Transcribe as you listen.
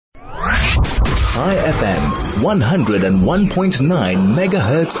High FM, 101.9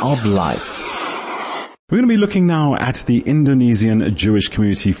 megahertz of life. We're going to be looking now at the Indonesian Jewish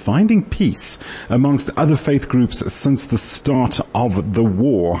community finding peace amongst other faith groups since the start of the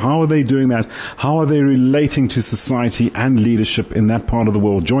war. How are they doing that? How are they relating to society and leadership in that part of the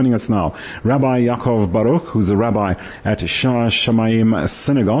world? Joining us now, Rabbi Yaakov Baruch, who's a rabbi at Shaar Shama-yim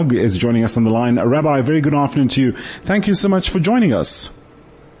synagogue, is joining us on the line. Rabbi, very good afternoon to you. Thank you so much for joining us.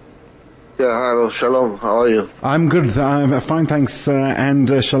 Yeah, hello, shalom, how are you? I'm good, fine, thanks,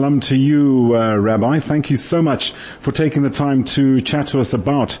 and shalom to you, Rabbi. Thank you so much for taking the time to chat to us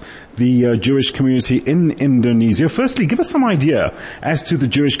about the Jewish community in Indonesia. Firstly, give us some idea as to the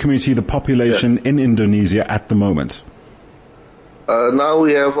Jewish community, the population in Indonesia at the moment. Now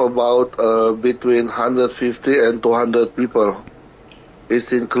we have about between 150 and 200 people.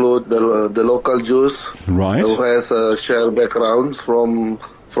 It includes the local Jews, right, who has shared backgrounds from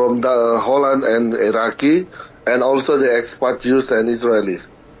the Holland and Iraqi, and also the expat Jews and Israelis.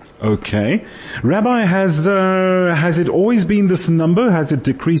 Okay. Rabbi, has it always been this number? Has it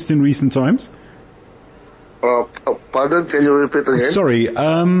decreased in recent times? Pardon, can you repeat again? Sorry,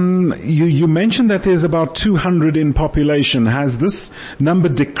 you mentioned that there's about 200 in population. Has this number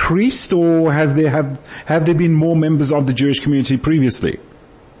decreased, or have there been more members of the Jewish community previously?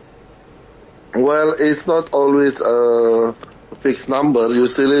 Well, it's not always fixed number.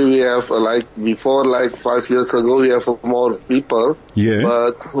 Usually we have before 5 years ago we have more people. Yes.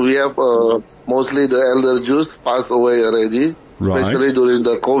 But we have mostly the elder Jews passed away already, right, especially during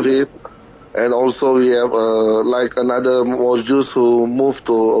the COVID. And also we have another more Jews who moved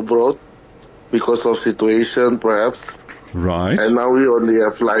to abroad because of situation perhaps. Right. And now we only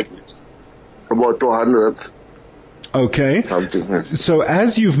have about 200. Okay. So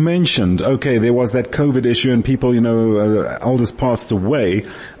as you've mentioned, there was that COVID issue and people, elders passed away.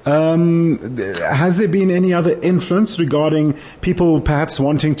 Has there been any other influence regarding people perhaps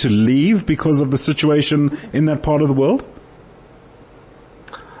wanting to leave because of the situation in that part of the world?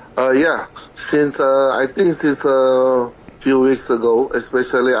 Yeah. Since a few weeks ago,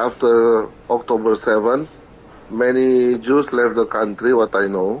 especially after October 7th, many Jews left the country, what I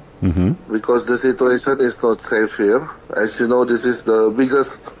know, because the situation is not safe here. As you know, this is the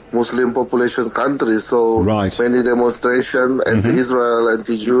biggest Muslim population country, so right, many demonstrations, anti-Israel,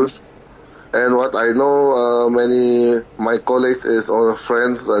 anti-Jews. And what I know, many my colleagues or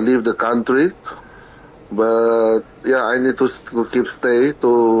friends leave the country. But yeah, I need to stay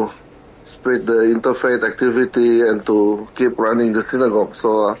to spread the interfaith activity and to keep running the synagogue.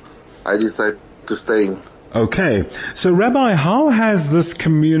 So I decided to stay. Okay. So Rabbi, how has this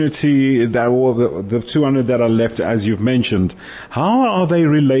community, the 200 that are left, as you've mentioned, how are they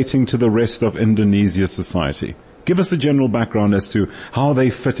relating to the rest of Indonesia society? Give us a general background as to how they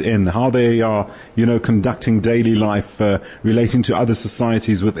fit in, how they are, conducting daily life, relating to other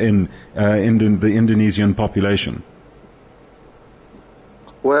societies within the Indonesian population.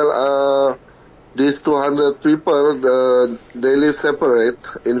 Well, these 200 people, they live separate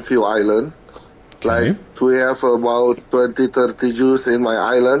in few islands. Okay. We have about 20-30 Jews in my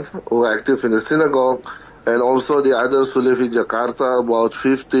island who are active in the synagogue, and also the others who live in Jakarta, about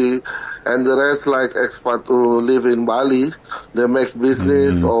 50, and the rest expats who live in Bali. They make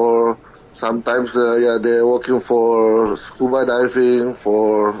business or sometimes they're working for scuba diving,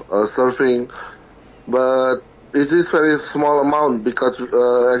 for surfing, but it is very small amount because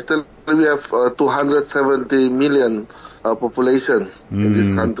actually we have 270 million population in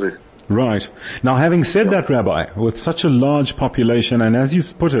this country. Right. Now, having said that, Rabbi, with such a large population, and as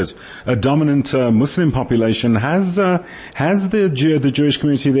you've put it, a dominant Muslim population, has the Jewish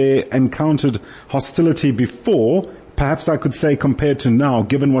community there encountered hostility before? Perhaps I could say compared to now,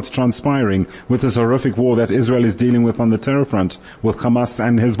 given what's transpiring with this horrific war that Israel is dealing with on the terror front with Hamas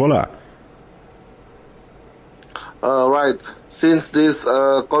and Hezbollah. Right. Since this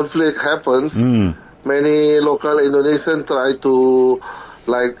conflict happens, many local Indonesians try to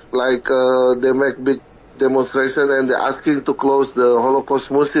they make big demonstration and they're asking to close the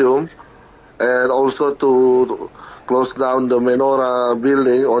Holocaust Museum and also to close down the menorah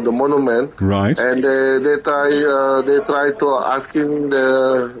building or the monument. Right. And they try to asking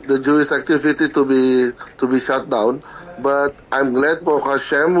the Jewish activity to be shut down. But I'm glad, Baruch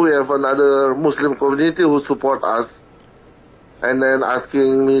Hashem, we have another Muslim community who support us, and then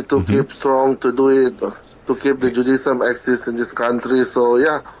asking me to keep strong to do it, to keep the Judaism exist in this country. So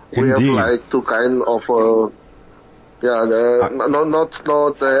yeah, we Indeed. have two kind of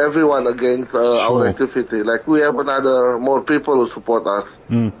not everyone against our activity. We have more people who support us.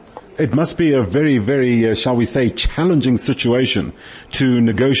 It must be a very, very, shall we say, challenging situation to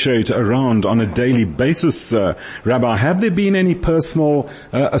negotiate around on a daily basis, Rabbi. Have there been any personal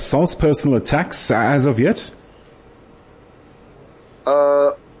assaults, personal attacks as of yet?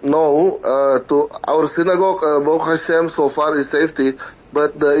 No, to our synagogue, Baruch Hashem, so far is safety.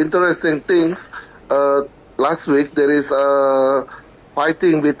 But the interesting thing, last week there is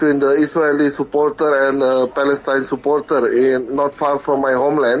fighting between the Israeli supporter and Palestine supporter not far from my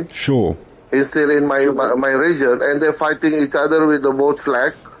homeland. Sure. It's still in my region, and they're fighting each other with the both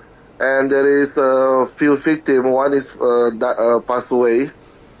flag. And there is a few victims. One is passed away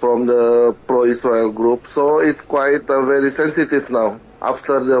from the pro-Israel group. So it's quite very sensitive now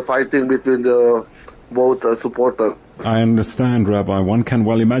after the fighting between the both supporters. I understand, Rabbi. One can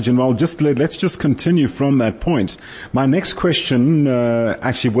well imagine. Well, let's just continue from that point. My next question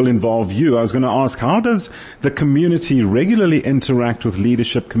actually will involve you. I was going to ask, how does the community regularly interact with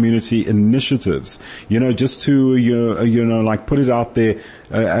leadership community initiatives? Just to like put it out there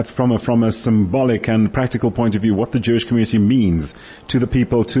from a symbolic and practical point of view, what the Jewish community means to the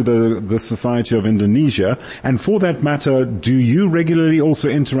people, to the society of Indonesia. And for that matter, do you regularly also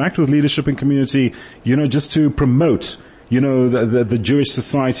interact with leadership and community, just to promote the Jewish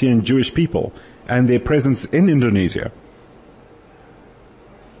society and Jewish people and their presence in Indonesia?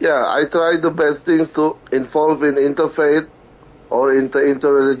 Yeah, I try the best things to involve in interfaith or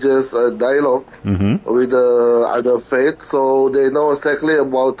interreligious dialogue with other faiths, so they know exactly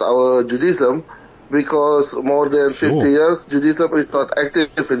about our Judaism, because more than 50 years, Judaism is not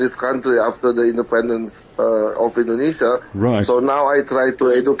active in this country after the independence of Indonesia. Right. So now I try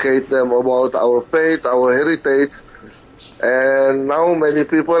to educate them about our faith, our heritage, and now many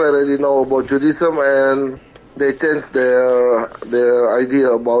people already know about Judaism, and they change their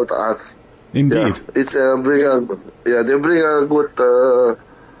idea about us. Indeed. Yeah, they bring a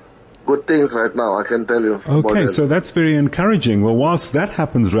good things right now, I can tell you. Okay, so that's very encouraging. Well, whilst that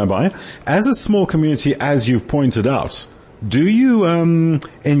happens, Rabbi, as a small community, as you've pointed out, do you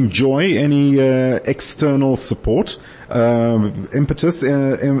enjoy any external support,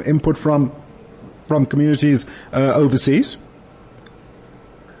 input from communities overseas?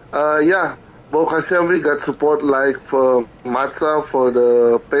 Yeah. Baruch Hashem, we got support like for Matzah, for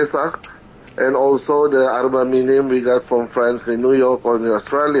the Pesach, and also the Arba Minim we got from friends in New York or in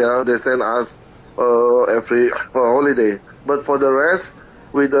Australia. They send us every holiday. But for the rest,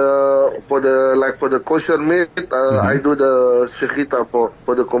 for the kosher meat, I do the shechita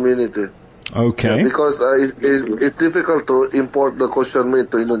for the community. Okay. Yeah, because it's difficult to import the kosher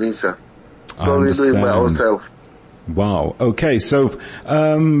meat to Indonesia. So we do it by ourselves. Wow. Okay. So,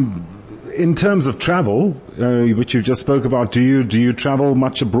 in terms of travel, which you just spoke about, do you travel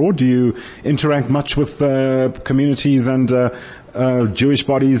much abroad? Do you interact much with communities and Jewish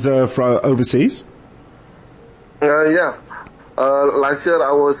bodies overseas? Yeah. Last year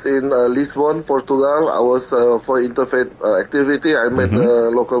I was in Lisbon, Portugal. I was for interfaith activity. I met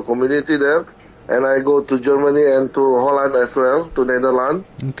the local community there. And I go to Germany and to Holland as well, to Netherlands,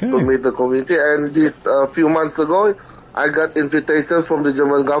 to meet the community. And this few months ago, I got invitation from the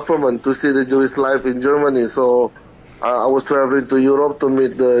German government to see the Jewish life in Germany. So I was traveling to Europe to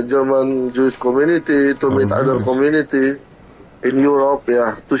meet the German Jewish community, to meet other community in Europe,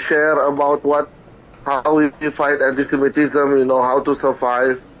 to share about how we fight anti-Semitism, how to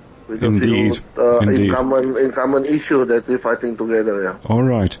survive with Indeed. in common issue that we're fighting together. All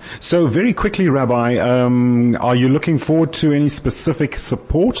right. So very quickly, Rabbi, are you looking forward to any specific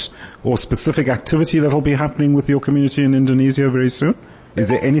support or specific activity that will be happening with your community in Indonesia very soon? Is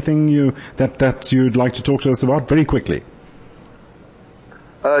there anything that you'd like to talk to us about very quickly?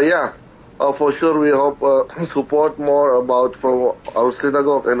 For sure we hope support more about from our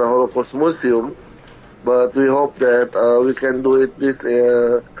synagogue and the Holocaust Museum, but we hope that we can do it this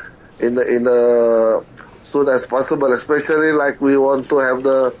in the soon as possible, especially like we want to have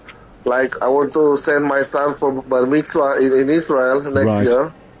I want to send my son for Bar Mitzvah in Israel next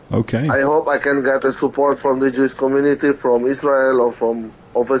year. Okay. I hope I can get the support from the Jewish community from Israel or from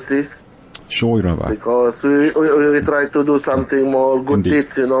overseas. Sure, Rabbi. Because we try to do something more good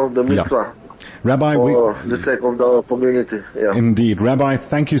deeds, the mitzvah. Rabbi, for the sake of the community. Yeah. Indeed. Rabbi,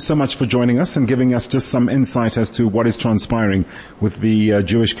 thank you so much for joining us and giving us just some insight as to what is transpiring with the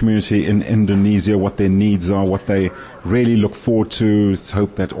Jewish community in Indonesia, what their needs are, what they really look forward to. Let's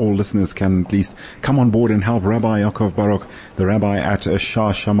hope that all listeners can at least come on board and help Rabbi Yaakov Baruch, the rabbi at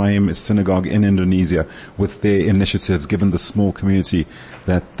Shaar Shama-yim synagogue in Indonesia, with their initiatives, given the small community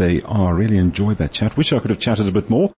that they are. Really enjoyed that chat. Wish I could have chatted a bit more.